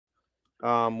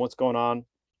what's going on.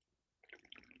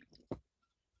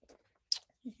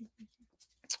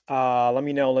 Let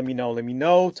me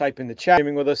know. Type in the chat.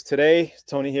 Gaming with us today.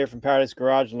 Tony here from Paradice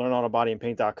Garage and Learn Autobody and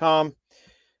Paint.com.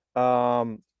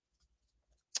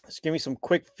 Just give me some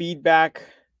quick feedback.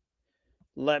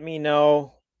 Let me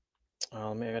know.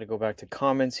 Maybe I got to go back to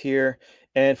comments here.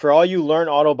 And for all you Learn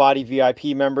Autobody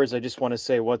VIP members, I just want to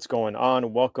say what's going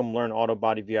on. Welcome, Learn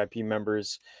Autobody VIP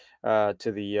members, to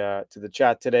the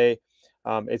chat today.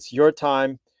 It's your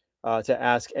time to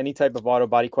ask any type of auto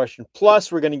body question.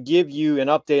 Plus, we're going to give you an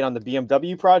update on the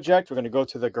BMW project. We're going to go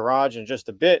to the garage in just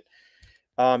a bit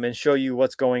and show you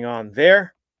what's going on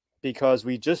there, because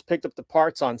we just picked up the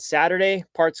parts on Saturday.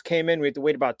 Parts came in. We had to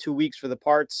wait about 2 weeks for the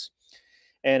parts.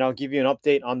 And I'll give you an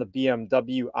update on the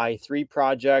BMW i3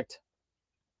 project.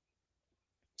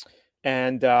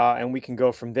 And we can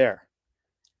go from there.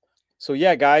 So,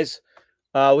 yeah, guys.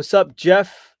 What's up,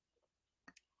 Jeff?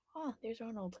 Oh, there's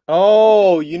Arnold.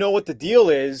 Oh, you know what the deal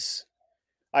is?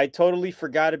 I totally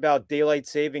forgot about daylight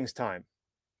savings time.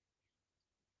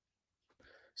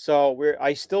 So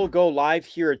I still go live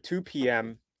here at 2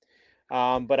 p.m.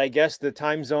 But I guess the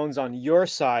time zones on your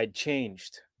side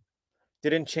changed.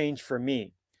 Didn't change for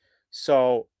me.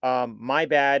 So my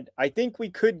bad. I think we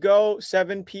could go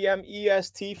 7 p.m.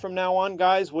 EST from now on,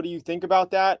 guys. What do you think about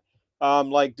that?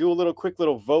 Like, do a quick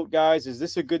little vote, guys. Is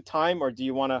this a good time, or do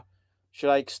you want to? Should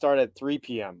I start at 3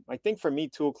 p.m.? I think for me,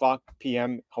 2 o'clock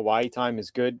p.m. Hawaii time is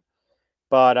good.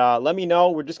 But let me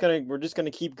know. We're just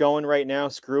gonna keep going right now.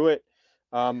 Screw it.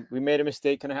 We made a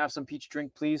mistake. Can I have some peach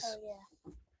drink, please? Oh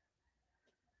yeah.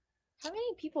 How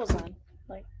many people's on?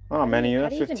 Like, oh, many.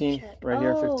 15 right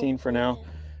here. 15 for now.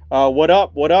 What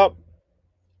up? What up?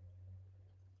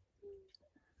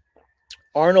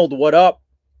 Arnold, what up?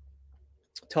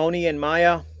 Tony and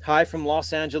Maya, hi from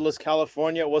Los Angeles,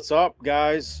 California. What's up,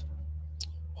 guys?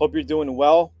 Hope you're doing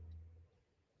well.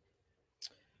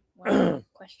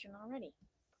 Question already.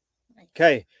 Nice.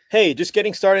 Okay. Hey, just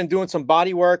getting started and doing some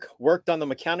body work. Worked on the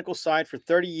mechanical side for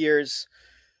 30 years.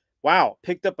 Wow.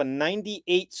 Picked up a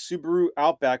 98 Subaru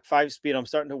Outback 5-speed. I'm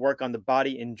starting to work on the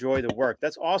body. Enjoy the work.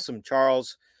 That's awesome,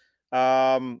 Charles.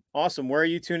 Awesome. Where are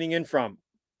you tuning in from?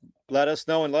 Let us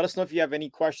know, and let us know if you have any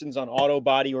questions on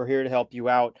Autobody. We're here to help you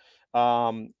out.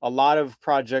 A lot of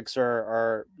projects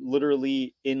are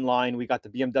literally in line. We got the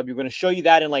BMW. We're going to show you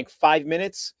that in like 5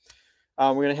 minutes.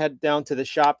 We're going to head down to the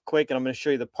shop quick, and I'm going to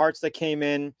show you the parts that came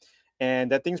in, and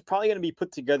that thing's probably going to be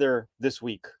put together this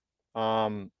week.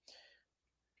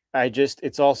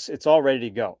 It's all ready to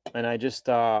go, and it's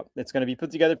going to be put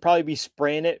together. Probably be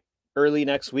spraying it early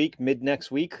next week, mid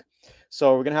next week.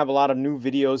 So we're going to have a lot of new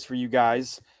videos for you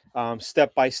guys,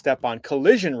 step by step on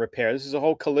collision repair. This is a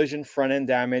whole collision front end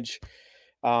damage.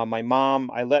 I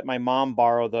let my mom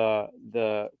borrow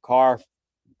the car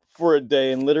for a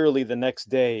day, and literally the next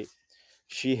day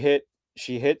she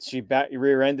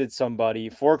rear-ended somebody.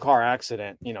 4-car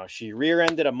accident. You know, she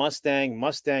rear-ended a Mustang.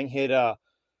 Mustang hit a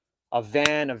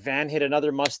van hit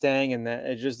another Mustang, and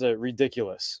it's just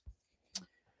ridiculous.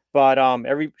 But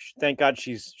thank God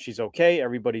she's okay.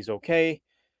 Everybody's okay.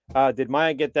 Did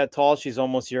Maya get that tall? She's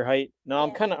almost your height. No,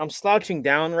 Yeah. I'm slouching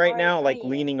down right now, like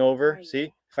leaning over.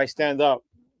 See, if I stand up,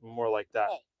 I'm more like that.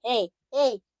 Hey,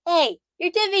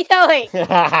 you're tippy toeing.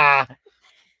 Yeah.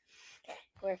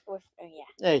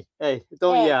 Hey,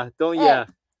 don't yeah.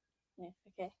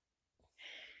 Okay.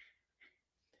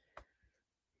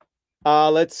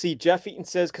 Let's see. Jeff Eaton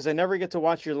says, because I never get to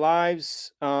watch your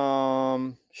lives.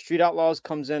 Street Outlaws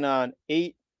comes in on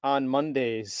 8 on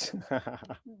Mondays.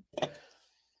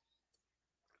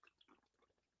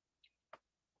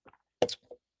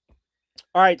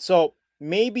 All right, so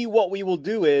maybe what we will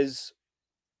do is,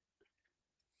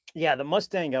 yeah, the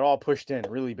Mustang got all pushed in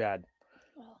really bad.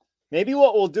 Maybe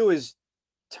what we'll do is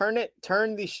turn the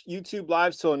YouTube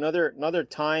lives to another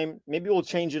time. Maybe we'll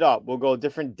change it up. We'll go a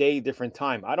different day, different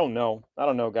time. I don't know,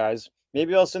 guys.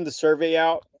 Maybe I'll send the survey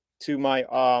out to my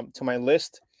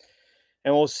list,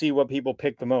 and we'll see what people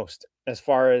pick the most as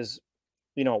far as,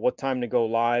 you know, what time to go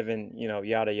live and, you know,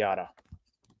 yada yada.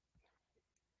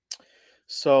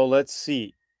 So let's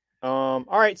see. All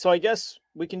right, so I guess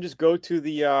we can just go to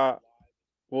the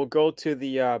we'll go to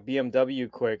the BMW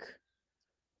quick.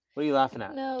 What are you laughing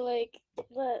at? No, like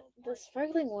the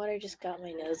sparkling water just got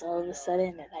my nose all of a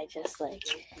sudden, and I just I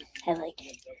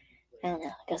don't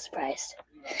know, got surprised.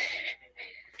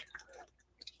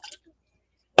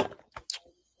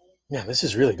 Yeah, this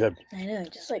is really good. I know,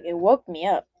 just it woke me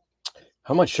up.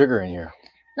 How much sugar in here?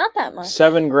 Not that much.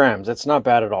 7 grams. That's not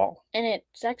bad at all. And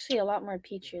it's actually a lot more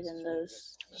peachy than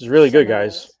those. This is really good,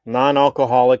 guys.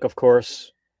 Non-alcoholic, of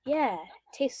course. Yeah.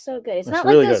 tastes so good. It's That's not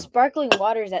really like those good. sparkling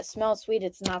waters that smell sweet.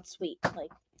 It's not sweet.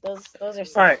 Like those are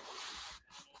sweet. All right.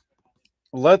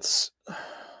 Let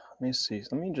me see.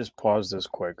 Let me just pause this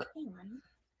quick.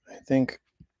 I think.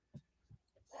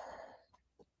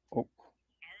 Oh.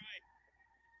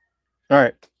 All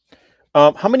right.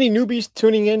 How many newbies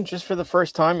tuning in just for the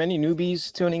first time? Any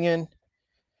newbies tuning in?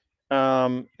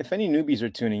 If any newbies are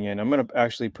tuning in, I'm going to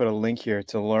actually put a link here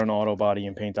to learn Autobody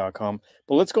and paint.com.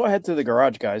 But let's go ahead to the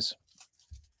garage, guys.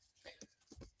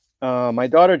 My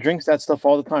daughter drinks that stuff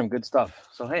all the time. Good stuff.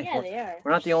 So, hey, Yeah, they are.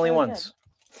 we're not the only ones.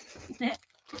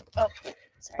 Oh,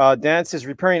 sorry. Dan says,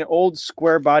 repairing an old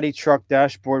square body truck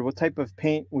dashboard. What type of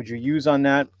paint would you use on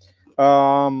that?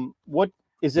 What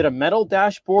is it, a metal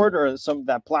dashboard or some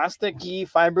that plasticky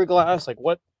fiberglass? Like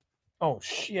what? Oh,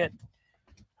 shit.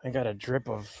 I got a drip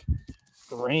of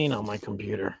rain on my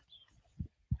computer.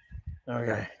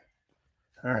 Okay.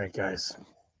 All right, guys.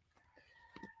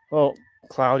 Well,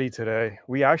 cloudy today.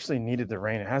 We actually needed the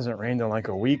rain. It hasn't rained in like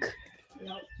a week.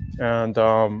 Nope. And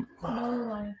No.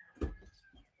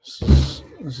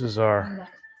 this is our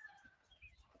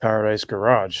Paradise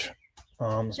garage.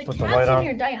 Let's put the light on.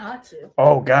 Your Daihatsu.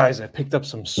 Oh, guys, I picked up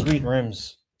some sweet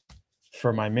rims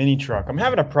for my mini truck. I'm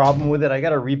having a problem with it. I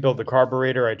got to rebuild the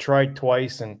carburetor. I tried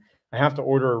twice, and I have to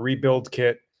order a rebuild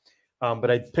kit. But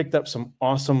I picked up some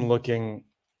awesome looking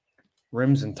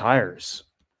rims and tires.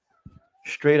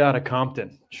 Straight out of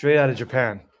Compton, straight out of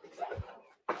Japan.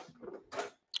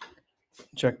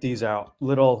 Check these out.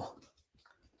 Little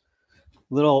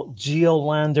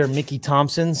Geolander Mickey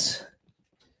Thompsons.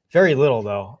 Very little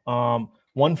though.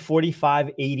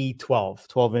 145 80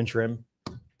 12-inch rim.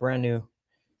 Brand new.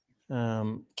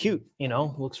 Cute, you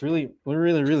know, looks really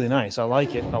nice. I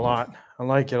like it a lot. I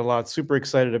like it a lot. Super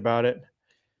excited about it.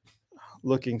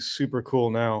 Looking super cool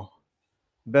now.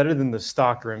 Better than the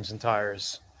stock rims and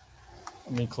tires.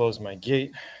 Let me close my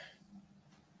gate.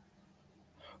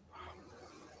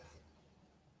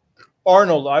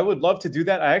 Arnold, I would love to do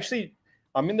that.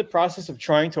 I'm in the process of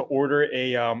trying to order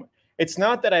a, it's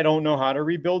not that I don't know how to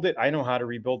rebuild it. I know how to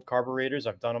rebuild carburetors.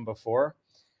 I've done them before.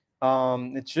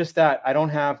 It's just that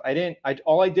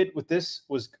all I did with this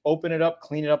was open it up,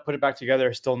 clean it up, put it back together.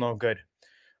 It's still no good.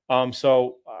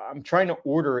 So I'm trying to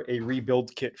order a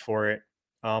rebuild kit for it.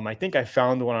 I think I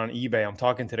found one on eBay. I'm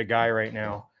talking to the guy right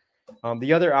now.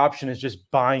 The other option is just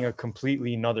buying a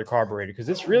completely another carburetor because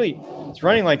it's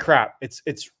running like crap.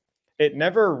 It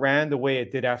never ran the way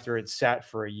it did after it sat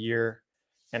for a year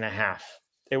and a half.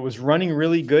 It was running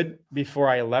really good before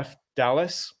I left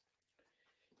Dallas.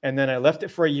 And then I left it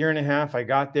for a year and a half. I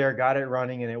got there, got it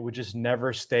running, and it would just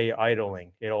never stay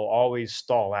idling. It'll always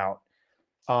stall out.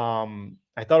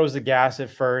 I thought it was the gas at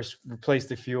first, replaced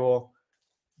the fuel,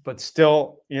 but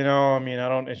still, you know, I mean,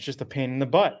 it's just a pain in the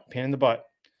butt.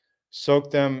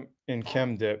 Soak them in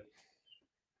chem dip.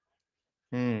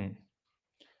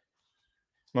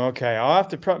 Okay, I'll have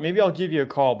to maybe I'll give you a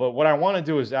call, but what I want to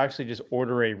do is actually just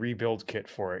order a rebuild kit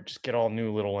for it. Just get all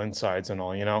new little insides and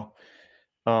all, you know.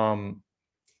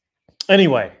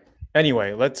 Anyway,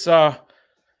 let's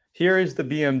here is the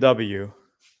BMW.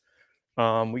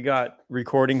 We got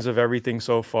recordings of everything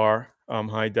so far,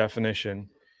 high definition.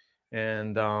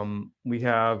 And we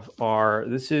have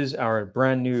this is our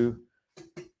brand new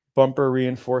bumper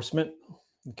reinforcement.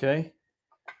 Okay.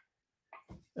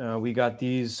 We got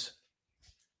these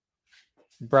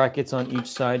brackets on each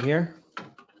side here.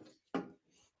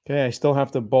 Okay, I still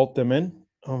have to bolt them in.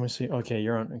 Oh, let me see. Okay,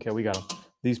 you're on. Okay, we got them.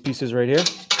 These pieces right here.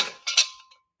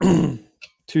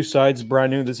 Two sides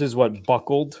brand new. This is what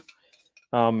buckled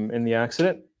in the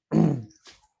accident.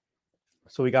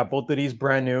 So we got both of these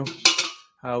brand new.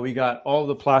 We got all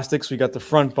the plastics. We got the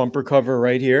front bumper cover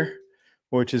right here,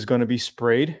 which is going to be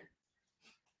sprayed.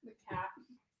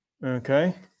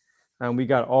 Okay. And we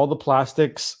got all the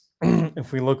plastics.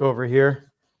 If we look over here,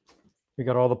 we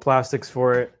got all the plastics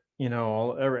for it, you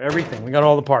know, everything. We got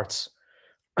all the parts.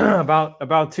 about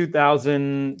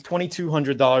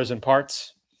 $2,200 in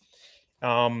parts.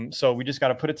 So we just got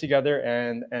to put it together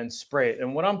and spray it.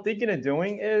 And what I'm thinking of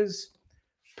doing is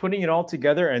putting it all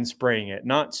together and spraying it,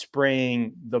 not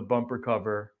spraying the bumper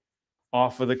cover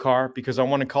off of the car because I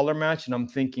want to color match, and I'm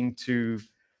thinking to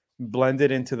blend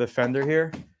it into the fender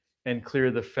here and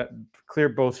clear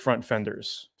both front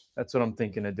fenders. That's what I'm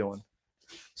thinking of doing.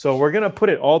 So we're going to put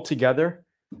it all together,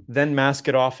 then mask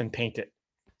it off and paint it.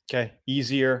 Okay.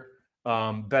 Easier,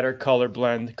 better color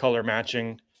blend, color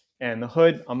matching. And the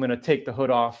hood, I'm going to take the hood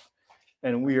off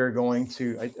and we are going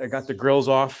to, I got the grills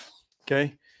off.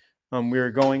 Okay. We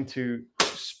are going to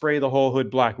spray the whole hood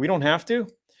black. We don't have to,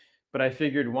 but I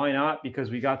figured why not?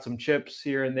 Because we got some chips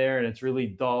here and there and it's really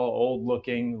dull, old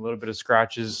looking, a little bit of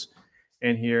scratches.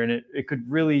 in here, and it could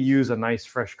really use a nice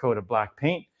fresh coat of black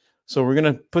paint. So we're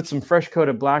going to put some fresh coat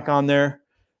of black on there.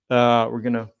 We're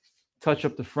going to touch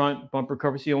up the front bumper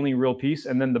cover. It's the only real piece.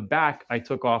 And then the back I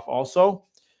took off also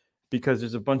because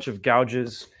there's a bunch of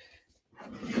gouges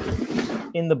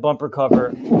in the bumper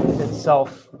cover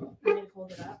itself.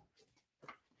 Hold it up.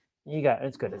 You got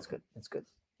it's good. It's good. It's good.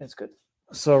 It's good.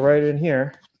 So right in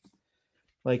here,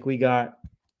 like we got, I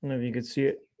don't know if you could see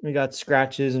it, we got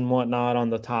scratches and whatnot on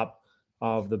the top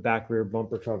of the back rear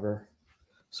bumper cover.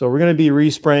 So we're going to be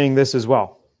respraying this as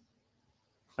well.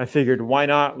 I figured, why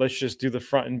not? Let's just do the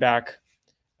front and back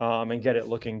and get it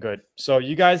looking good. So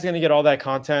you guys are going to get all that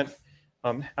content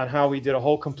on how we did a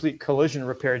whole complete collision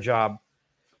repair job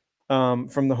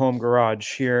from the home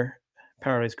garage here,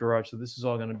 Paradice Garage. So this is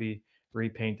all going to be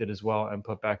repainted as well and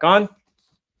put back on.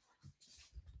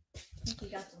 I think we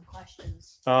got some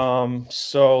questions.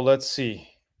 So let's see.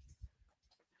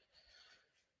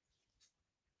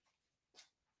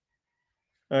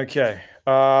 Okay.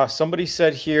 Somebody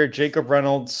said here, Jacob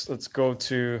Reynolds. Let's go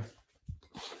to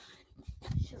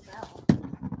Chevelle.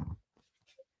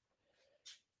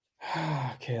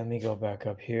 Okay, let me go back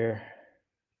up here.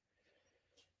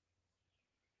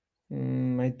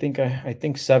 I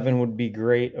think 7 would be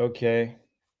great. Okay.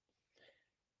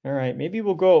 All right, maybe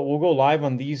we'll go live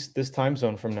on this time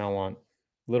zone from now on.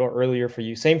 A little earlier for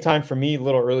you. Same time for me, a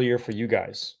little earlier for you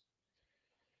guys.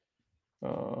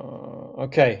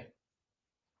 Okay.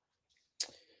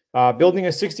 Building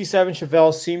a 67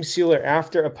 Chevelle seam sealer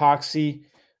after epoxy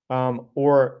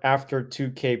or after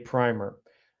 2K primer.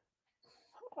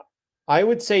 I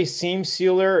would say seam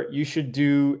sealer you should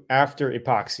do after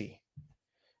epoxy.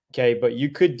 Okay, but you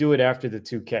could do it after the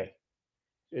 2K.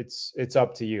 It's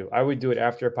up to you. I would do it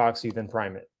after epoxy, then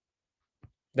prime it.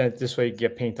 That this way you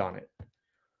get paint on it.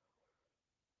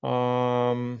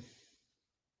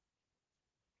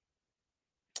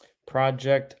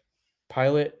 Project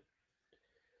Pilot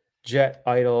jet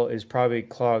idle is probably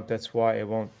clogged. That's why it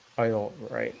won't idle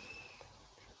right.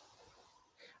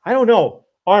 I don't know.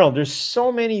 Arnold, there's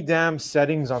so many damn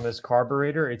settings on this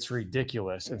carburetor. It's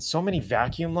ridiculous. And so many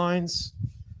vacuum lines.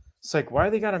 It's like, why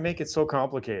do they got to make it so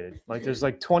complicated? Like, there's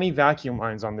like 20 vacuum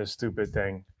lines on this stupid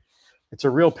thing. It's a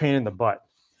real pain in the butt.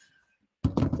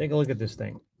 Take a look at this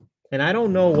thing. And I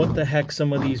don't know what the heck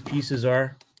some of these pieces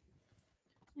are.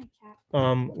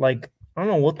 Like, I don't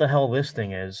know what the hell this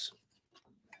thing is.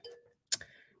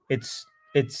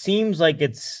 It seems like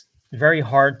it's very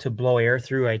hard to blow air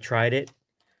through. I tried it,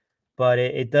 but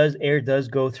air does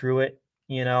go through it,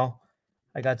 you know.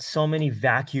 I got so many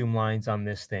vacuum lines on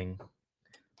this thing.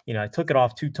 You know, I took it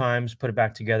off 2 times, put it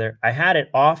back together. I had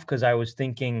it off because I was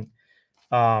thinking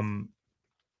I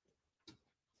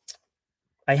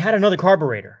had another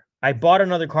carburetor. I bought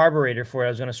another carburetor for it. I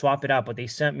was going to swap it out, but they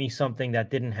sent me something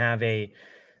that didn't have a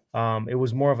it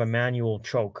was more of a manual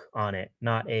choke on it,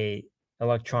 not a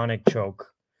electronic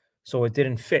choke. So it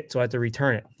didn't fit. So I had to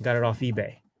return it. Got it off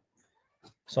eBay.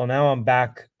 So now I'm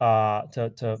back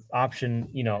to option,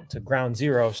 you know, to ground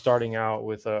zero, starting out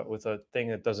with a thing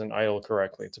that doesn't idle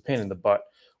correctly. It's a pain in the butt.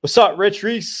 What's up, Rich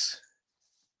Reese?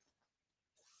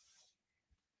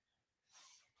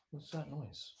 What's that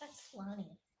noise? That's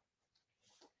Lonnie.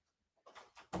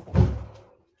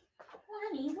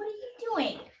 Lonnie, what are you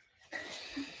doing?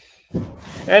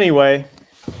 Anyway.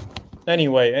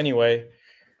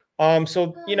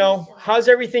 So, you know, how's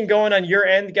everything going on your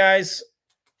end, guys?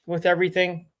 With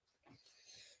everything,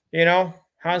 you know,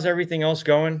 how's everything else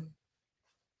going?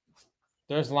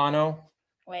 There's Lano.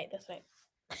 Wait, this way.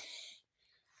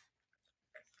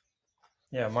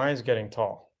 Yeah, mine's getting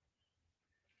tall.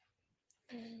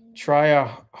 Try a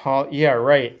Holly. Yeah,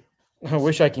 right. I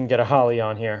wish I can get a Holly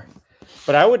on here,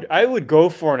 but I would go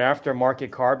for an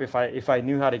aftermarket carb if I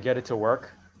knew how to get it to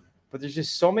work. But there's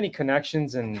just so many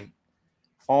connections and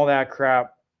all that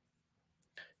crap.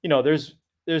 You know, there's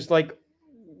like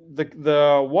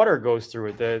the water goes through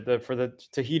it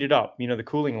to heat it up. You know, the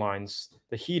cooling lines,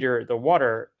 the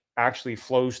water actually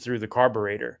flows through the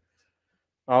carburetor.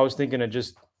 I was thinking of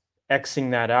just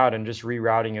Xing that out and just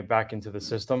rerouting it back into the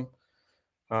system,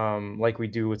 like we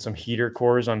do with some heater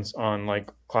cores on like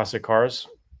classic cars.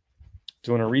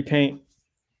 Doing a repaint.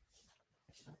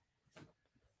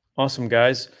 Awesome,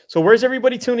 guys. So where's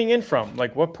everybody tuning in from?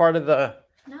 Like, what part of the?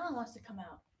 No one wants to come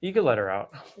out. You can let her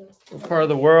out. What part of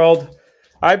the world?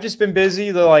 I've just been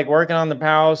busy, like working on the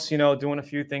house, you know, doing a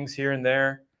few things here and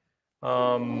there.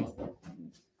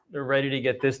 They're ready to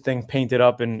get this thing painted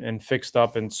up and fixed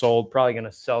up and sold. Probably going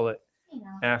to sell it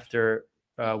after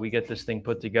we get this thing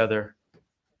put together.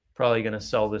 Probably going to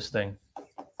sell this thing.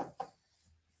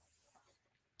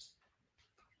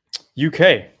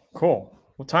 UK, cool.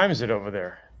 What time is it over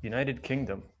there? United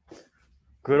Kingdom.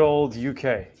 Good old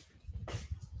UK.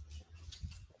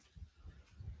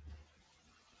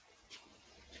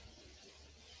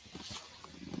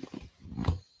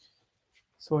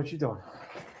 So what you doing?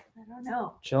 I don't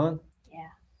know. Chilling? Yeah.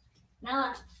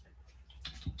 Nala.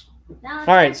 All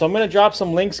right, so I'm going to drop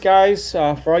some links, guys,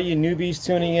 for all you newbies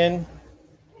tuning in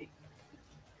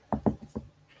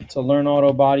to learn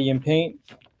auto body and paint.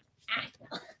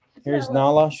 Here's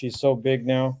Nala. She's so big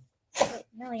now. Wait,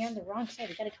 Nala, you're on the wrong side.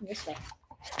 You gotta come this way.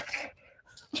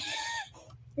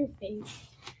 Your face.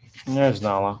 There's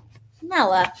Nala.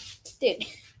 Nala. Dude.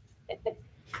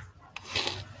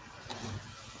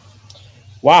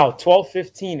 Wow,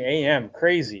 12:15 a.m.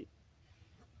 Crazy.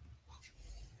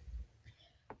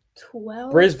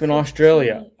 12. Brisbane,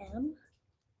 Australia. AM?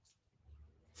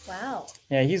 Wow.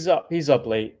 Yeah, he's up. He's up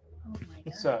late. Oh my god.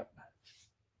 What's up?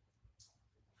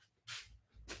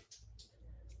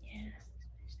 Yeah.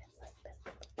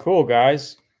 Cool,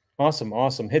 guys. Awesome,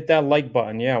 awesome. Hit that like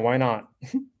button. Yeah, why not?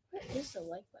 What is the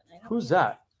like button? I don't Who's know.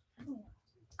 that? I don't know.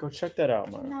 Go check that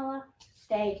out, man. Nala,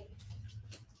 stay.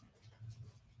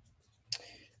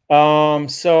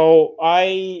 So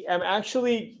I am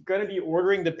actually going to be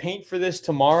ordering the paint for this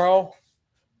tomorrow.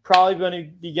 Probably going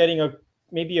to be getting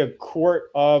maybe a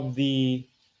quart of the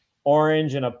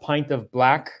orange and a pint of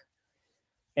black.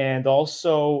 And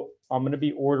also I'm going to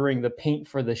be ordering the paint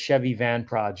for the Chevy van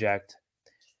project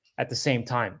at the same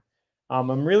time.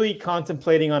 I'm really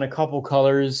contemplating on a couple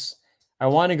colors. I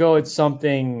want to go with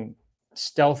something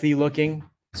stealthy looking.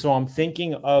 So I'm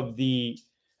thinking of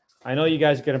I know you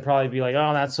guys are going to probably be like,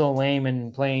 oh, that's so lame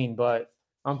and plain, but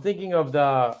I'm thinking of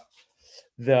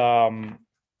you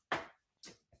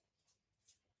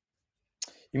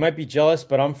might be jealous,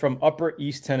 but I'm from Upper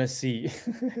East Tennessee.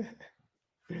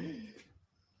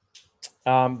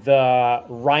 The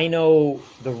rhino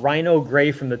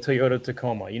gray from the Toyota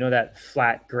Tacoma. You know that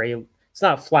flat gray? It's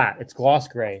not flat. It's gloss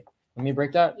gray. Let me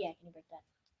break that. Yeah, can you break that?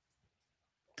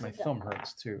 My thumb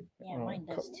hurts too. Yeah, mine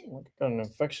does too. I got an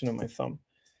infection in my thumb.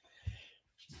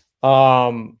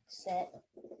 Set.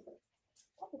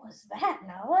 What was that,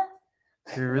 Noah?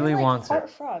 You really like want part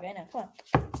it. frog, I know. Come on.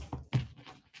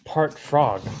 Part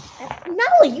frog.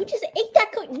 Noah, you just ate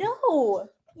that cookie. No.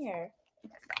 Here.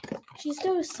 She's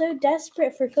so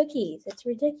desperate for cookies. It's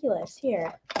ridiculous.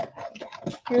 Here.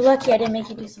 You're lucky I didn't make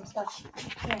you do some stuff.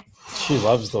 Here. She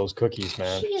loves those cookies,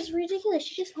 man. She is ridiculous.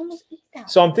 She just almost ate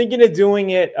that. So I'm thinking of doing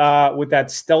it with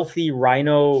that stealthy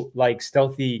rhino, like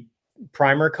stealthy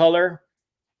primer color.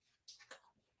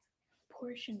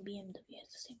 Porsche and BMW has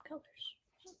the same colors.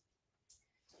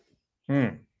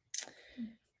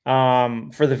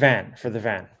 For the van.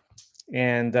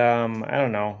 And I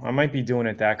don't know. I might be doing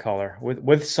it that color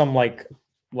with some like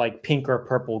pink or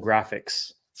purple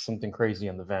graphics. Something crazy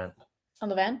on the van. On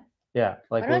the van? Yeah.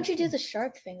 Like why don't you do the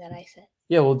shark thing that I said?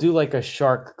 Yeah, we'll do like a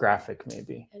shark graphic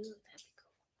maybe. Ooh, that'd be cool.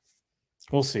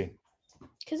 We'll see.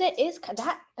 Because it is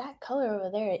that color over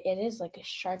there. It is like a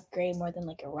shark gray more than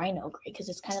like a rhino gray because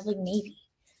it's kind of like navy.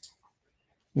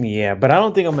 Yeah, but I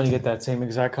don't think I'm gonna get that same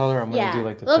exact color. I'm gonna do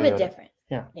like the a little Toyota. bit different.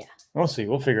 Yeah. Yeah. We'll see.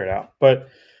 We'll figure it out. But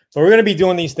we're gonna be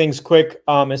doing these things quick.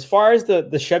 As far as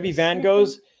the Chevy van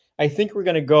goes, I think we're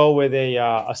gonna go with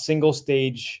a single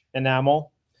stage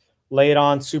enamel, lay it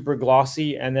on super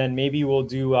glossy, and then maybe we'll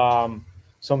do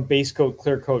some base coat,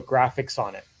 clear coat graphics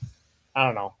on it. I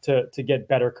don't know, to get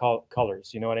better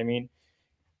colors. You know what I mean?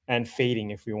 And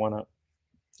fading if we want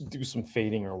to do some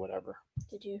fading or whatever.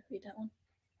 Did you read that one?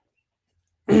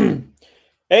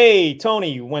 Hey,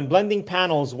 Tony, when blending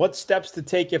panels, what steps to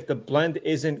take if the blend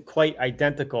isn't quite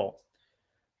identical?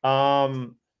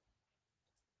 Well,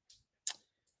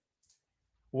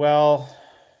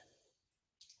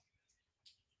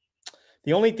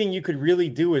 the only thing you could really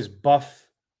do is buff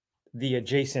the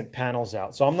adjacent panels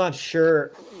out. So I'm not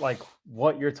sure like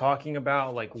what you're talking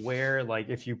about, like where, like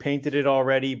if you painted it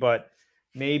already, but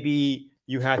maybe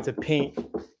you had to paint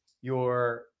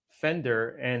your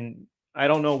fender and I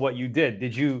don't know what you did.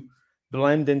 Did you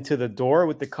blend into the door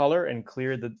with the color and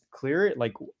clear it?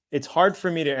 Like it's hard for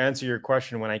me to answer your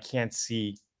question when I can't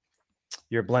see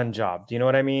your blend job. Do you know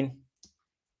what I mean?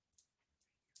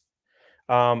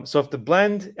 So if the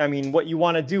blend, I mean, what you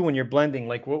want to do when you're blending,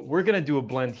 like we're going to do a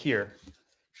blend here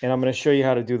and I'm going to show you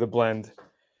how to do the blend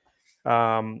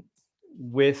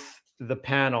with the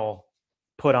panel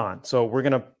put on. So we're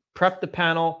going to prep the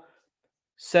panel,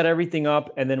 set everything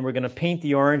up, and then we're going to paint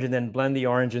the orange and then blend the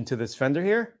orange into this fender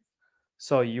here.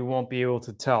 So you won't be able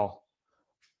to tell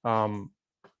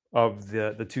of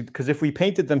the two, because if we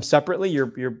painted them separately,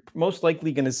 you're most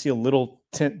likely going to see a little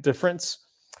tint difference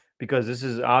because this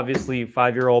is obviously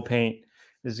 5-year-old paint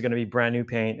This is going to be brand new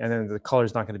paint, and then the color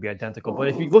is not going to be identical. But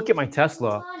if you look at my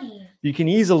Tesla, you can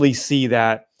easily see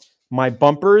that my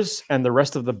bumpers and the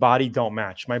rest of the body don't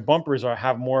match. My bumpers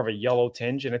have more of a yellow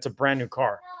tinge, and it's a brand new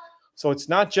car. So it's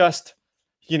not just,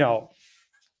 you know,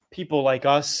 people like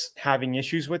us having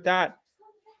issues with that.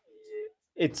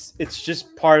 It's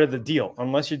just part of the deal.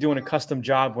 Unless you're doing a custom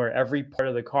job where every part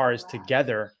of the car is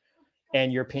together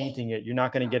and you're painting it, you're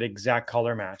not going to get exact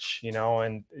color match, you know,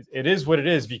 and it is what it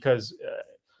is because,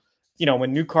 you know,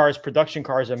 when new cars, production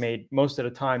cars are made, most of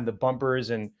the time, the bumpers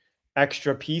and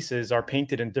extra pieces are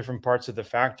painted in different parts of the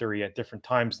factory at different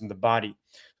times in the body.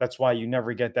 That's why you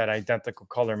never get that identical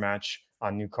color match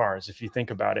on new cars, if you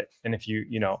think about it. And if you,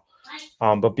 you know,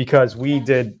 but because we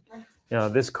did, you know,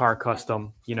 this car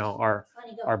custom, you know, our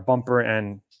bumper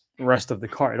and rest of the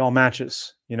car, it all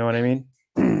matches. You know what I mean?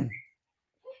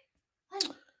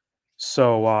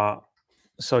 So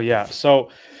yeah. So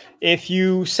if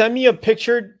you send me a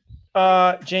picture,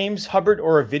 James Hubbard,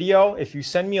 or a video, if you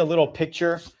send me a little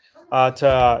picture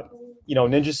to, you know,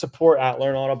 ninja support at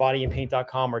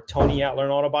learnautobodyandpaint.com or Tony at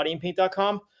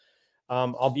learnautobodyandpaint.com,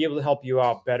 I'll be able to help you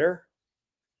out better.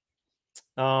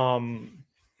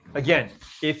 Again,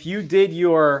 if you did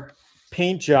your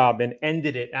paint job and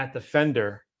ended it at the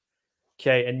fender,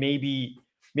 okay, and maybe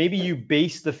you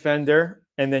based the fender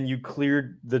and then you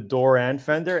cleared the door and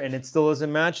fender and it still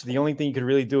doesn't match, the only thing you could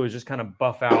really do is just kind of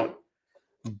buff out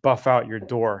your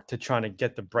door to try to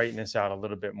get the brightness out a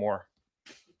little bit more.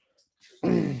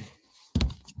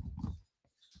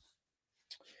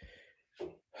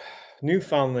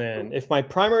 Newfoundland. If my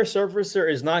primer surfacer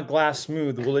is not glass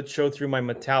smooth, will it show through my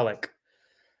metallic?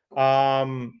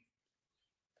 Well,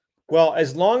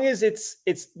 as long as it's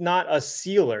not a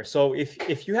sealer. So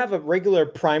if you have a regular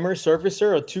primer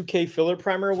surfacer, a 2K filler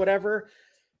primer or whatever,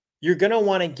 you're going to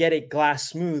want to get it glass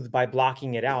smooth by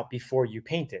blocking it out before you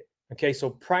paint it. Okay, so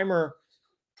primer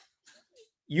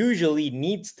usually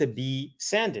needs to be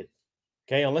sanded.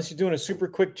 Okay, unless you're doing a super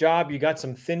quick job, you got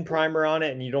some thin primer on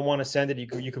it and you don't want to sand it,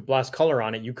 you could blast color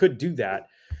on it. You could do that.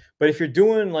 But if you're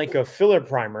doing like a filler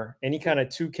primer, any kind of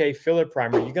 2K filler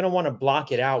primer, you're going to want to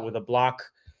block it out with a block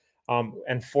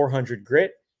and 400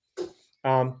 grit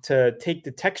to take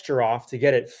the texture off, to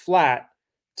get it flat,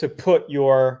 to put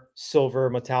your silver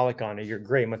metallic on or your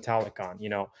gray metallic on, you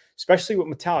know, especially with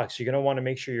metallics, you're going to want to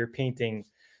make sure you're painting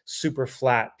super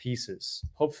flat pieces.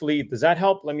 Hopefully, does that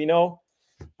help? Let me know.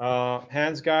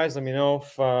 Hands, guys, let me know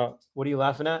if, what are you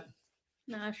laughing at?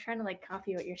 No, I was trying to like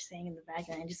copy what you're saying in the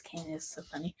background. I just can't. It's so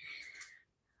funny.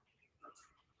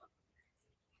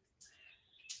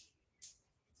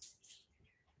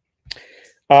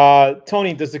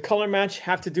 Tony, does the color match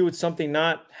have to do with something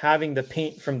not having the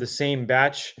paint from the same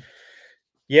batch?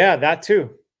 Yeah, that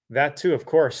too. That too, of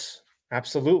course.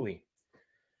 Absolutely.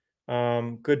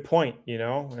 Good point, you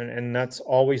know, and that's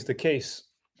always the case.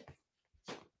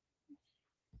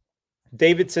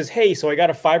 David says, hey, so I got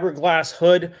a fiberglass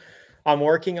hood I'm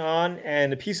working on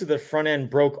and a piece of the front end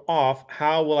broke off.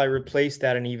 How will I replace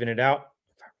that and even it out?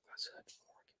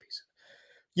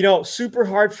 You know, super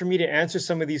hard for me to answer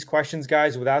some of these questions,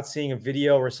 guys, without seeing a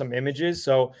video or some images.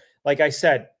 So like I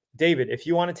said, David, if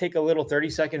you want to take a little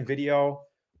 30-second video,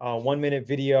 1-minute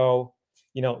video,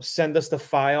 you know, send us the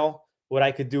file. What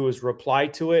I could do is reply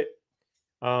to it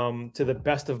to the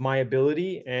best of my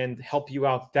ability and help you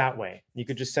out that way. You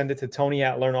could just send it to Tony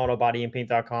at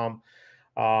learnautobodyandpaint.com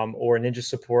or ninja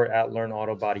support at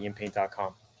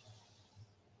learnautobodyandpaint.com.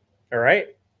 All right.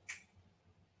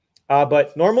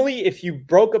 But normally, if you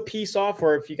broke a piece off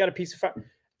or if you got a piece of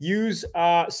use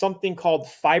something called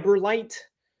Fiberlight.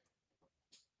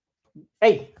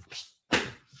 Hey,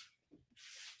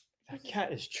 that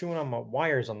cat is chewing on my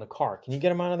wires on the car. Can you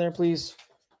get him out of there, please?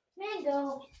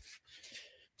 Mango.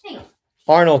 Hey.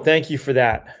 Arnold, thank you for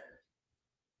that.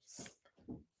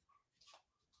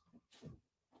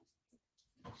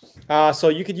 So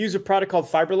you could use a product called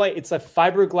Fiberlight. It's a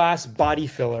fiberglass body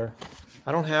filler.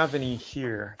 I don't have any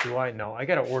here. Do I? No, I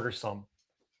got to order some.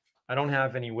 I don't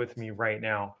have any with me right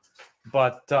now.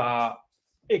 But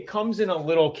it comes in a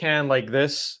little can like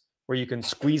this where you can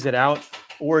squeeze it out,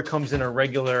 or it comes in a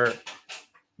regular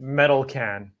metal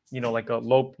can, you know, like a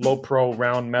low pro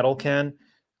round metal can.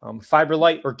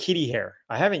 Fiberlight or kitty hair.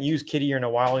 I haven't used kitty hair in a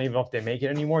while. I don't even know if they make it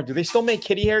anymore. Do they still make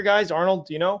kitty hair, guys? Arnold,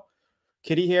 do you know?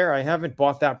 Kitty hair? I haven't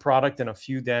bought that product in a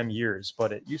few damn years,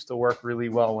 but it used to work really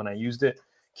well when I used it.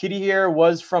 Kitty hair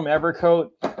was from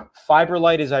Evercoat.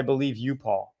 Fiberlight is, I believe,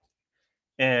 U-Paul.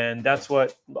 And that's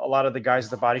what a lot of the guys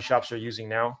at the body shops are using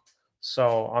now.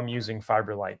 So I'm using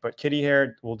Fiberlight. But kitty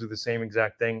hair will do the same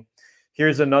exact thing.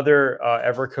 Here's another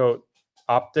Evercoat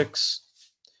Optics.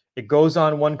 It goes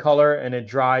on one color and it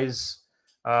dries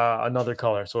another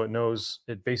color. So it knows,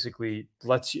 it basically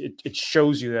lets you, it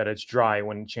shows you that it's dry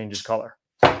when it changes color.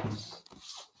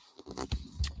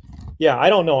 Yeah, I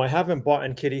don't know. I haven't bought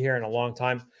in kitty hair in a long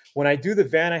time. When I do the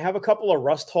van, I have a couple of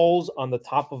rust holes on the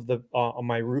top of the on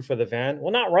my roof of the van.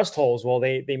 Well, not rust holes. Well,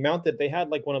 they mounted. They had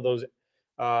like one of those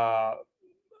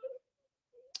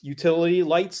utility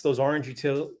lights, those orange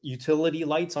utility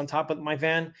lights on top of my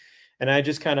van, and I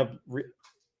just kind of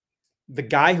the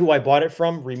guy who I bought it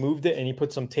from removed it and he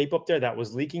put some tape up there that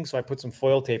was leaking, so I put some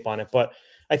foil tape on it. But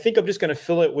I think I'm just going to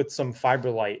fill it with some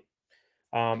fiber light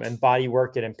and body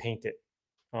work it and paint it.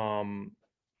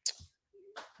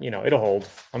 You know, it'll hold.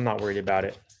 I'm not worried about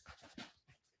it.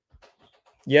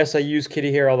 Yes, I use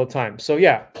kitty hair all the time. So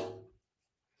yeah.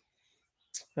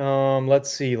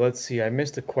 Let's see. I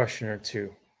missed a question or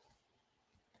two.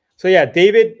 So yeah,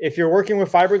 David, if you're working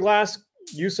with fiberglass,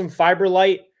 use some fiber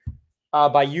light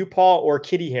by U-Paul or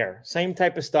kitty hair. Same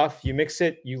type of stuff. You mix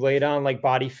it, you lay it on like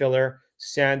body filler,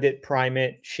 sand it, prime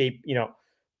it, shape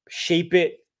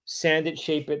it, sand it,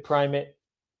 shape it, prime it,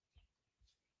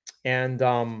 and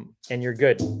you're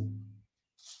good.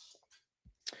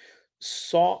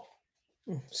 Salmo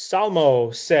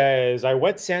says, I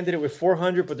wet sanded it with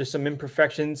 400, but there's some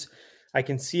imperfections. I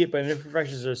can see it, but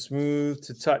imperfections are smooth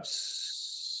to touch.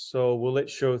 So will it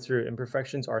show through?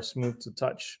 Imperfections are smooth to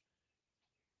touch.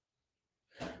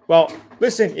 Well,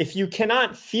 listen, if you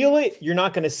cannot feel it, you're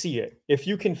not going to see it. If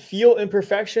you can feel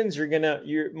imperfections,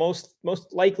 you're most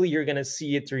likely you're going to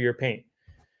see it through your paint.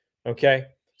 Okay?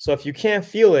 So if you can't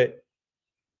feel it,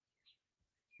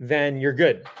 then you're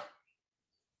good.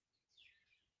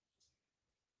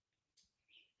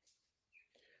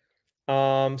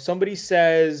 Somebody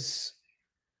says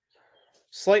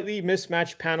slightly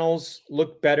mismatched panels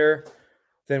look better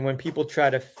than when people try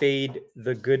to fade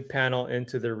the good panel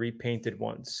into the repainted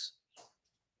ones.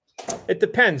 It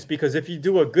depends, because if you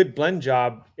do a good blend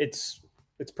job, it's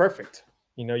perfect.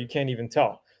 You know, you can't even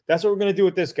tell. That's what we're going to do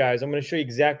with this, guys. I'm going to show you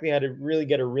exactly how to really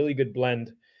get a really good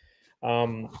blend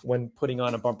when putting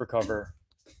on a bumper cover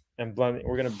and blend.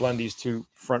 We're going to blend these two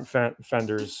front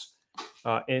fenders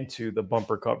into the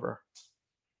bumper cover.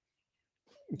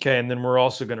 Okay, and then we're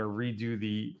also going to redo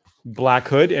the black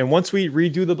hood. And once we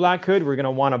redo the black hood, we're going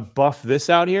to want to buff this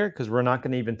out here because we're not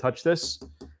going to even touch this.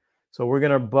 So we're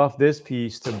going to buff this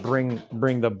piece to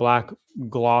bring the black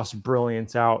gloss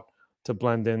brilliance out to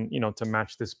blend in, you know, to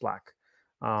match this black.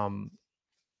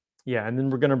 Yeah, and then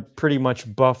we're going to pretty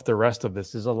much buff the rest of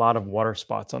this. There's a lot of water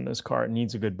spots on this car. It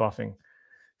needs a good buffing.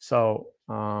 So,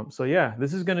 so yeah,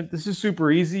 this is super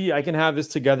easy. I can have this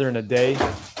together in a day.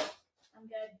 I'm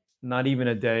good. Not even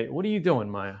a day. What are you doing,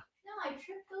 Maya? No, I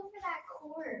tripped over that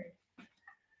cord.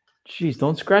 Jeez,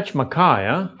 don't scratch my car,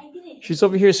 huh? I didn't. She's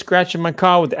over here scratching my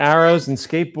car with arrows and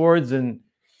skateboards and...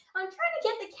 I'm trying to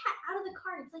get the cat out of the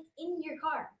car. It's like in your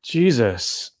car.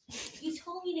 Jesus. You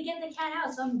told me to get the cat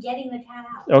out, so I'm getting the cat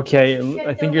out. Okay,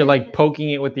 I think you're like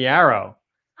poking it with the arrow.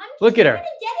 Look at her. I'm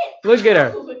trying to get it. Look at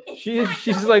her.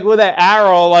 She's like with that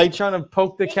arrow, like trying to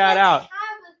poke the cat out. Have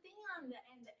the thing on the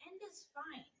end. The end is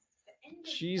fine. The end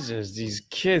is Jesus, fine. these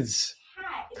kids.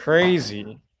 Cat is Crazy.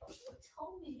 fine. You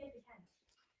told me to get the cat.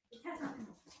 The cat's not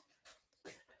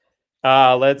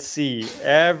coming. Let's see.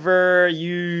 Ever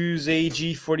use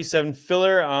AG47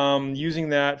 filler? Using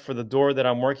that for the door that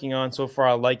I'm working on so far.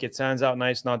 I like it. Sounds out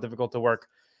nice, not difficult to work.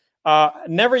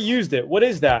 Never used it. What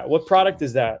is that? What product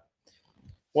is that?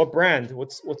 What brand?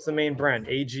 What's the main brand?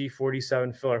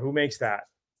 AG47 filler. Who makes that?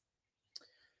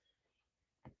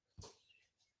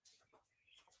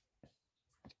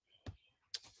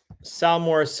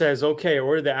 Salmore says, okay,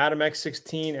 order the Atom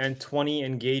X16 and 20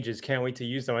 engages. Can't wait to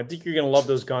use them. I think you're going to love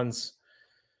those guns.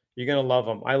 You're going to love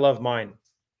them. I love mine.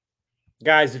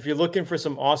 Guys, if you're looking for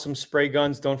some awesome spray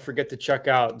guns, don't forget to check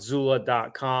out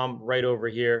Zula.com right over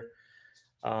here.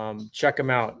 Check them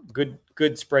out.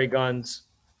 Good spray guns.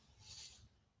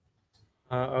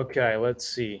 Okay, let's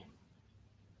see.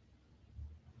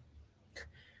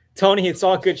 Tony, it's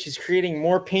all good. She's creating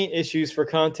more paint issues for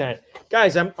content.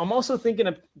 Guys, I'm also thinking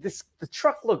of this. The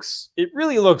truck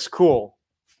really looks cool.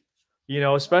 You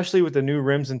know, especially with the new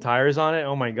rims and tires on it.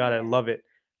 Oh my God, I love it.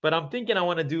 But I'm thinking I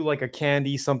want to do like a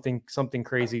candy, something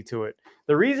crazy to it.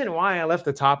 The reason why I left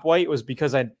the top white was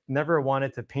because I never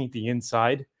wanted to paint the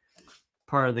inside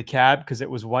part of the cab because it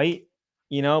was white,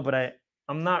 you know, but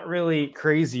I'm not really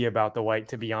crazy about the white,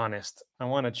 to be honest. I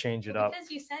want to change it up.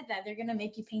 Because you said that they're gonna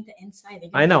make you paint the inside.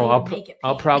 I know.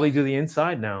 I'll probably do the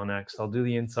inside now next. I'll do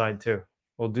the inside too.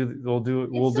 We'll do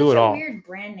it all. Weird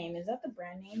brand name. Is that the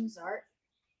brand name? Zart?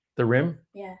 The rim?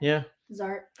 Yeah. Yeah.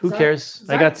 Zart. Who cares?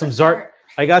 I got some Zart.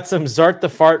 I got some Zart the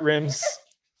fart rims.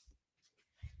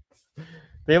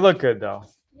 They look good though.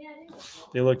 Yeah,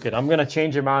 They look good. I'm gonna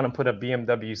change them out and put a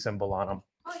BMW symbol on them.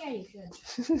 oh yeah, you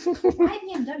should. Why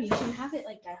BMW? You should have it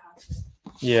like Daihatsu.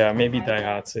 Yeah, maybe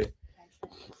Daihatsu.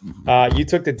 You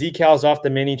took the decals off the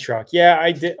mini truck. Yeah,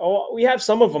 I did. Oh, we have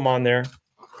some of them on there.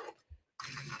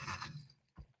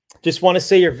 Just want to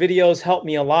say your videos help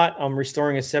me a lot. I'm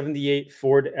restoring a 78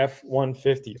 Ford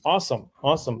F-150. Awesome.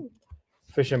 Awesome.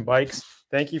 Fish and Bikes.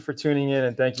 Thank you for tuning in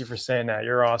and thank you for saying that.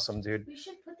 You're awesome, dude.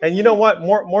 And you know what?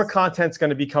 More content's going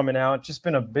to be coming out. It's just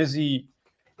been a busy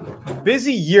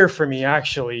year for me,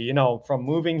 actually, you know, from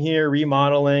moving here,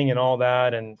 remodeling and all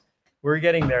that. And we're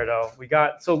getting there though.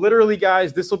 So literally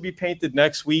guys, this will be painted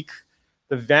next week.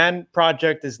 The van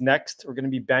project is next. We're going to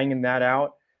be banging that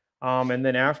out. And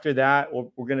then after that,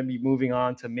 we're going to be moving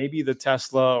on to maybe the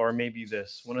Tesla or maybe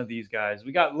one of these guys.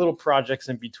 We got little projects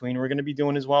in between we're going to be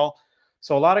doing as well.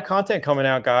 So a lot of content coming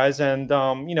out, guys. And,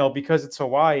 you know, because it's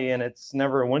Hawaii and it's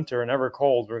never winter and never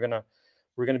cold, we're going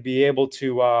to be able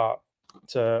to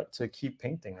keep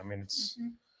painting. I mean, it's,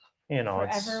 you know,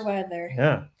 forever weather.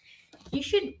 Yeah. You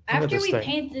should, after we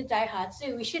paint the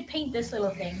Daihatsu, we should paint this little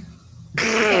thing.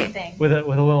 Same thing. With a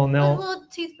little nail. With a little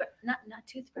toothbrush. Not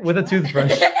toothbrush. With a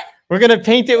toothbrush. We're going to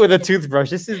paint it with a toothbrush.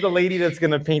 This is the lady that's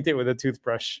going to paint it with a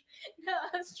toothbrush. No,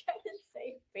 I was trying to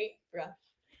say paintbrush.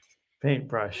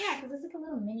 Paintbrush. Yeah, because it's like a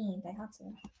little mini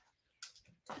Daihatsu.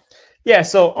 Yeah,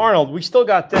 so Arnold, we still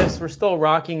got this. We're still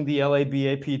rocking the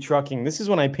LABAP trucking. This is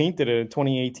when I painted it in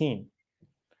 2018.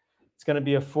 It's going to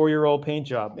be a 4-year-old paint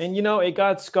job. And, you know, it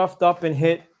got scuffed up and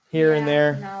hit here and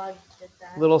there. No, I did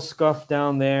that. Little scuff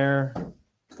down there,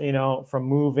 you know, from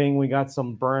moving. We got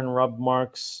some burn rub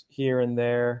marks here and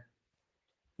there.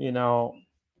 You know,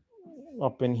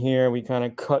 up in here, we kind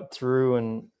of cut through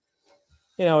and,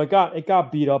 you know, it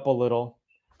got beat up a little.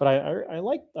 But I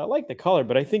like the color,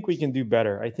 but I think we can do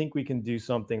better. I think we can do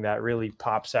something that really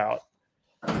pops out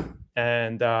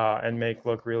and make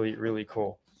look really, really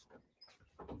cool.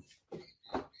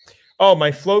 Oh,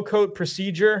 my flow coat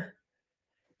procedure.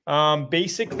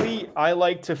 Basically, I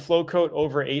like to flow coat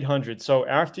over 800. So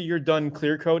after you're done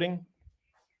clear coating,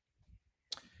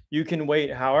 you can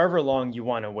wait however long you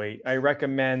want to wait. I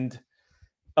recommend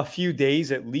a few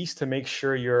days at least to make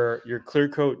sure your clear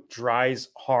coat dries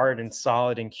hard and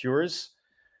solid and cures.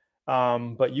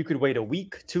 But you could wait a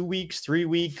week, 2 weeks, 3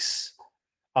 weeks,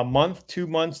 a month, 2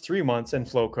 months, 3 months and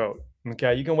flow coat.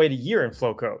 Okay, you can wait a year and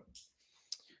flow coat.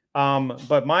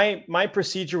 But my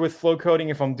procedure with flow coating,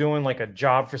 if I'm doing like a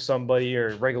job for somebody or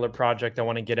a regular project, I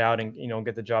want to get out and, you know,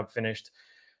 get the job finished.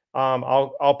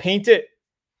 I'll paint it.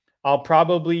 I'll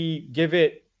probably give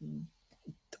it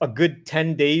a good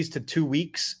 10 days to 2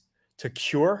 weeks to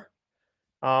cure.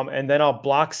 And then I'll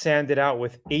block sand it out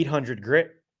with 800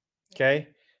 grit. Okay.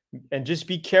 And just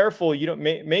be careful. You don't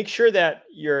make sure that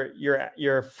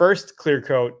your first clear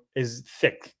coat is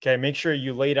thick. Okay. Make sure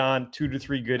you laid on 2 to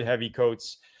 3 good heavy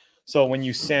coats. So when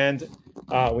you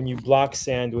when you block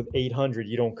sand with 800,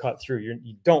 you don't cut through.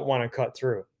 You don't want to cut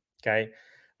through. Okay.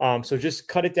 So just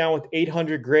cut it down with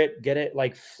 800 grit, get it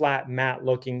like flat, matte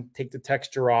looking, take the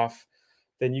texture off.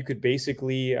 Then you could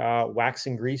basically wax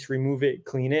and grease, remove it,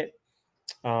 clean it,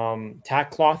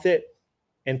 tack cloth it,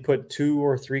 and put 2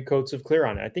 or 3 coats of clear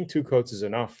on it. I think 2 coats is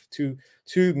enough. Two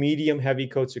medium heavy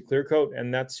coats of clear coat,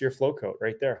 and that's your flow coat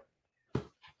right there.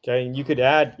 Okay. And you could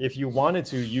add, if you wanted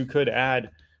to, you could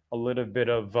add a little bit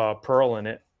of pearl in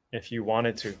it if you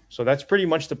wanted to. So that's pretty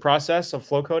much the process of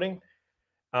flow coating.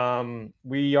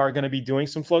 We are going to be doing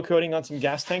some flow coating on some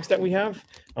gas tanks that we have.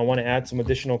 I want to add some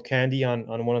additional candy on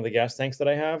one of the gas tanks that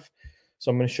I have.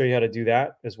 So I'm going to show you how to do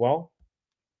that as well.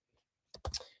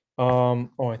 Oh,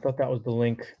 I thought that was the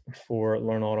link for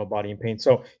Learn Auto Body and Paint.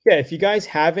 So yeah, if you guys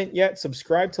haven't yet,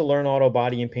 subscribe to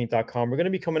learnautobodyandpaint.com. We're going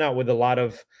to be coming out with a lot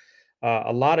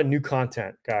of new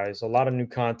content, guys, a lot of new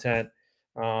content.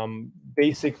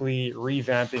 Basically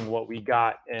revamping what we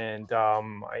got, and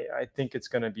I think it's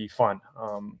going to be fun.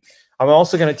 I'm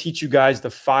also going to teach you guys the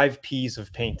 5 P's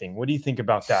of painting. What do you think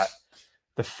about that?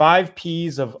 The 5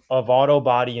 P's of auto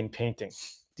body and painting.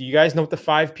 Do you guys know what the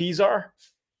 5 P's are?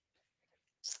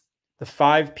 The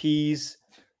 5 P's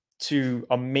to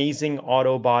amazing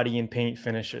auto body and paint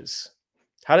finishes.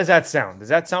 How does that sound? Does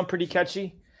that sound pretty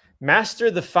catchy?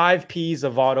 Master the 5 P's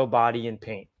of auto body and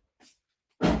paint.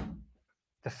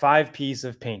 The 5 P's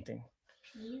of painting.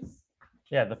 P's?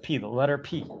 Yeah, the P, the letter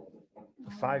P.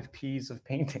 The 5 P's of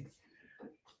painting.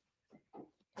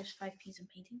 There's 5 P's of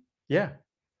painting? Yeah.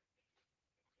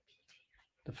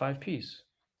 The 5 P's.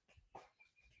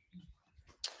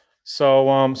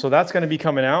 So that's going to be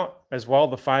coming out as well.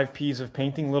 The 5 P's of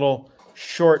painting, little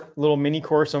mini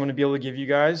course I'm going to be able to give you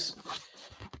guys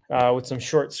with some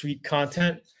short, sweet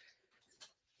content.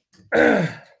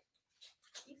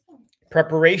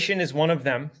 Preparation is one of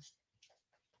them.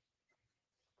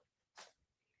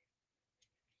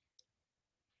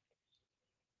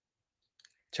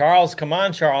 Charles, come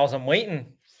on, Charles. I'm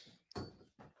waiting.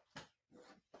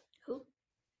 Who?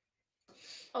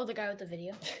 Oh, the guy with the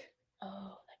video.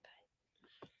 Oh,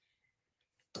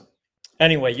 that guy.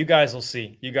 Anyway, you guys will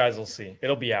see. You guys will see.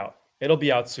 It'll be out. It'll be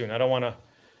out soon. I don't want to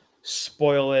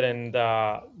spoil it and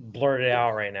blurt it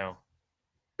out right now.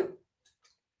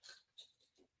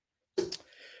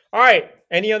 All right.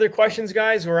 Any other questions,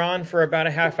 guys? We're on for about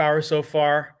a half hour so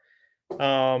far.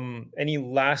 Any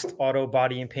last auto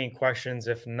body and paint questions?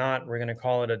 If not, we're going to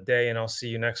call it a day, and I'll see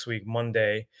you next week,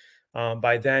 Monday.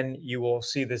 By then, you will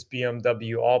see this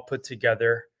BMW all put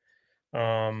together.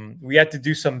 We had to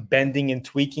do some bending and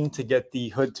tweaking to get the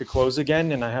hood to close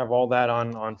again, and I have all that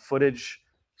on footage,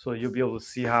 so you'll be able to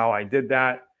see how I did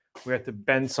that. We had to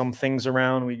bend some things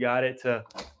around. We got it to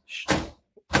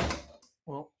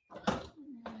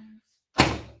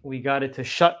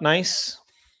shut nice.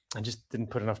 I just didn't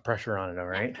put enough pressure on it, all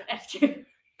right?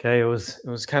 Okay, it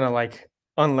was kind of like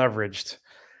unleveraged.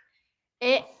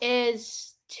 It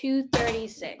is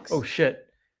 2:36. Oh shit.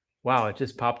 Wow, it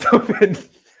just popped open.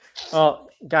 Oh,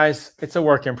 guys, it's a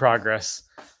work in progress.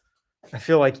 I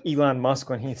feel like Elon Musk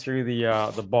when he threw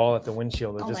the ball at the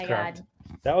windshield. It just cracked.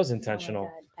 God. That was intentional. Oh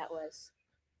my God, that was.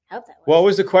 I hope that was. What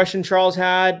was the question Charles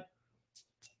had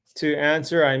to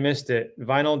answer? I missed it.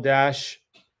 Vinyl dash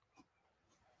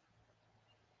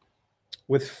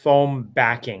with foam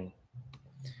backing.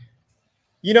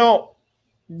 You know,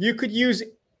 you could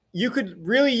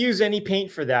really use any paint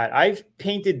for that. I've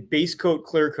painted base coat,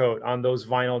 clear coat on those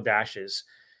vinyl dashes.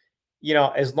 You know,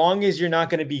 as long as you're not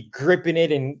going to be gripping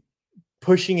it and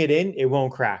pushing it in, it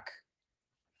won't crack.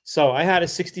 So I had a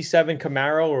 67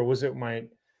 Camaro, or was it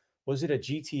a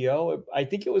GTO? I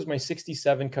think it was my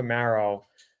 67 Camaro.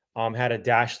 Had a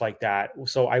dash like that.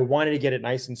 So I wanted to get it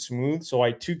nice and smooth. So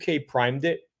I 2K primed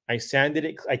it. I sanded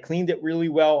it. I cleaned it really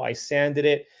well. I sanded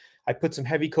it. I put some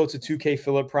heavy coats of 2K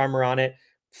filler primer on it,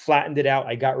 flattened it out.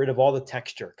 I got rid of all the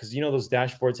texture because, you know, those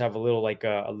dashboards have a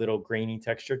little grainy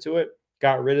texture to it.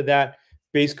 Got rid of that.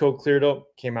 Base coat cleared up,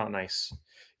 came out nice.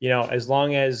 You know, as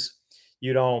long as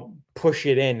you don't push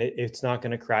it in, it's not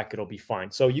going to crack. It'll be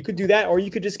fine. So you could do that, or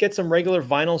you could just get some regular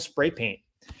vinyl spray paint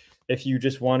if you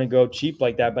just want to go cheap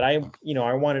like that. But I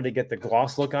wanted to get the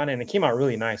gloss look on it, and it came out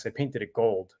really nice. I painted it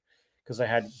gold because I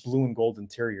had blue and gold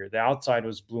interior. The outside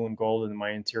was blue and gold, and my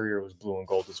interior was blue and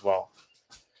gold as well.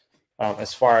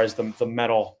 As far as the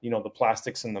metal, you know, the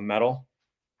plastics and the metal,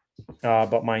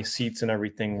 but my seats and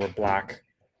everything were black.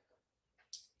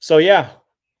 So yeah,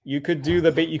 you could do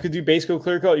base coat,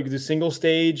 clear coat. You could do single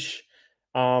stage.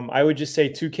 I would just say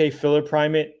 2K filler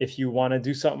prime it if you want to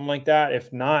do something like that.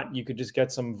 If not, you could just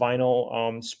get some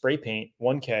vinyl spray paint,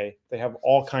 1K. They have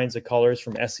all kinds of colors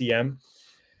from SEM.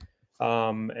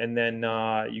 And then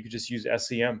you could just use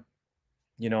SEM,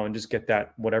 you know, and just get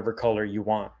that whatever color you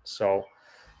want. So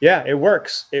yeah, it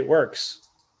works. It works.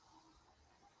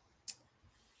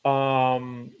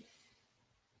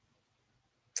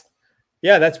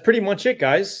 Yeah, that's pretty much it,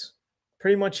 guys.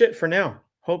 Pretty much it for now.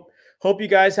 Hope you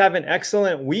guys have an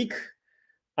excellent week.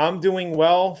 I'm doing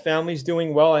well. Family's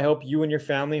doing well. I hope you and your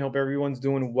family, hope everyone's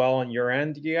doing well on your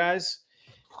end, you guys.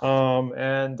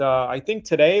 I think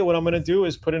today what I'm going to do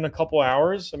is put in a couple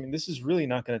hours. I mean, this is really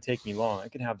not going to take me long. I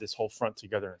can have this whole front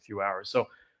together in a few hours. So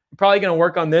I'm probably going to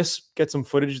work on this, get some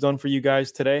footage done for you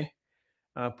guys today.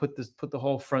 Put the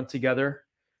whole front together.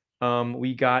 And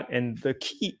the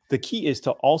key is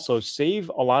to also save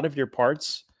a lot of your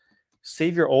parts,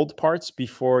 save your old parts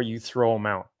before you throw them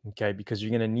out. Okay. Because you're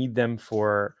going to need them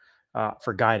for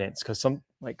guidance. Cause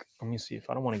let me see if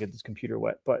I don't want to get this computer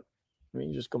wet, but let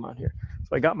me just come out here.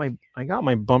 So I got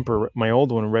my bumper, my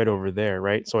old one right over there.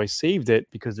 Right. So I saved it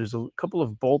because there's a couple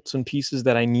of bolts and pieces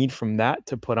that I need from that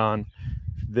to put on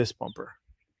this bumper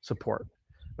support.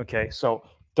 Okay. So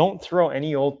don't throw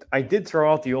any old. I did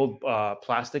throw out the old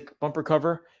plastic bumper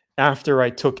cover after I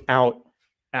took out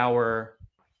our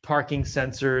parking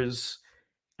sensors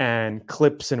and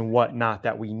clips and whatnot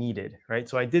that we needed, right?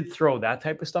 So I did throw that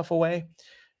type of stuff away.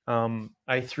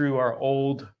 I threw our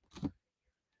old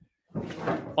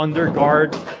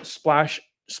underguard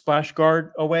splash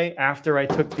guard away after I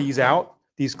took these out.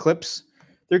 These clips,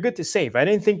 they're good to save. I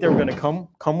didn't think they were going to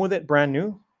come with it brand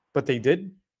new, but they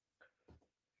did.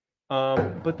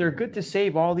 But they're good to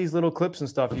save all these little clips and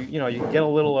stuff. You get a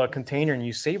little container and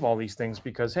you save all these things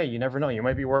because, hey, you never know. You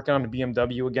might be working on the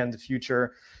BMW again in the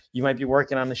future. You might be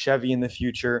working on the Chevy in the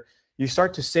future. You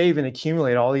start to save and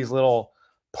accumulate all these little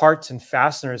parts and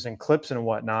fasteners and clips and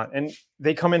whatnot, and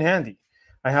they come in handy.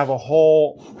 I have a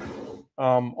whole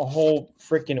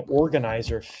freaking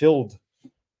organizer filled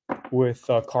with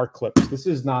car clips. This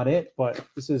is not it, but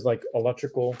this is like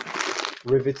electrical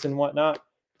rivets and whatnot.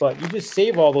 But you just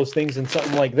save all those things in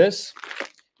something like this,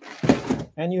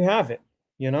 and you have it,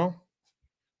 you know?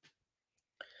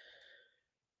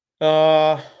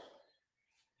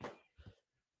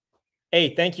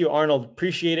 Hey, thank you, Arnold.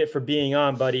 Appreciate it for being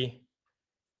on, buddy.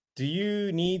 Do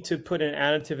you need to put an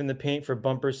additive in the paint for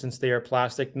bumpers since they are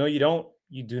plastic? No, you don't.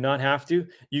 You do not have to.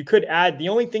 You could add, the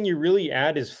only thing you really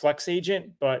add is flex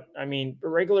agent, but I mean,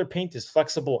 regular paint is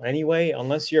flexible anyway,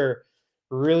 unless you're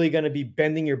really going to be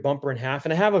bending your bumper in half.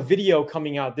 And I have a video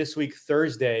coming out this week,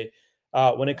 Thursday,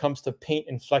 when it comes to paint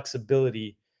and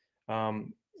flexibility,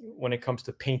 when it comes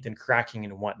to paint and cracking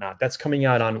and whatnot. That's coming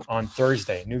out on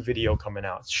Thursday, new video coming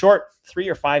out. It's short, 3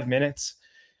 or 5 minutes.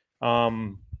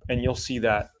 And you'll see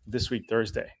that this week,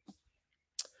 Thursday.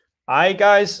 All right,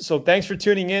 guys. So thanks for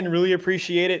tuning in. Really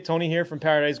appreciate it. Tony here from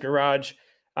Paradice Garage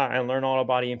and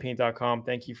learnautobodyandpaint.com.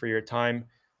 Thank you for your time.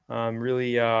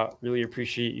 Really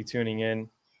appreciate you tuning in.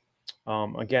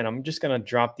 Again, I'm just going to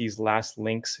drop these last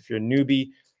links. If you're a newbie,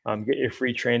 get your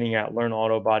free training at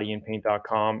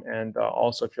learnautobodyandpaint.com. And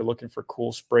also, if you're looking for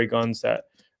cool spray guns that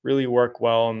really work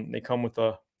well, and they come with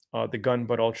the gun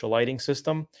butt ultra lighting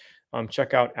system,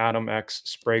 check out Adam X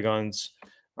Spray Guns.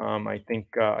 I think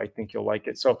you'll like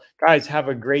it. So, guys, have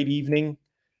a great evening.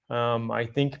 I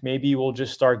think maybe we'll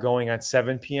just start going at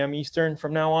 7 p.m. Eastern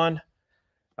from now on,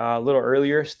 a little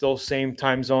earlier. Still same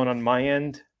time zone on my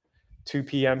end, 2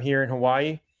 p.m. here in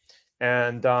Hawaii.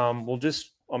 And I'm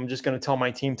just going to tell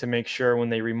my team to make sure when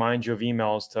they remind you of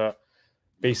emails to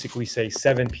basically say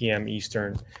 7 p.m.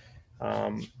 Eastern,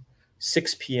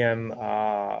 6 p.m.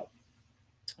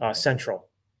 Central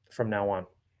from now on.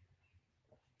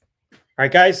 All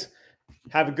right, guys,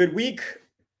 have a good week.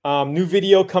 New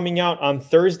video coming out on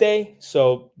Thursday,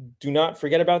 so do not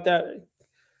forget about that.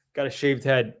 Got a shaved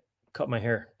head, cut my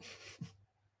hair.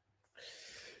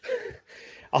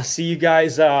 I'll see you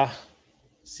guys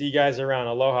around.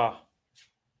 Aloha.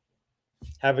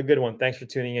 Have a good one. Thanks for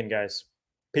tuning in, guys.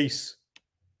 Peace.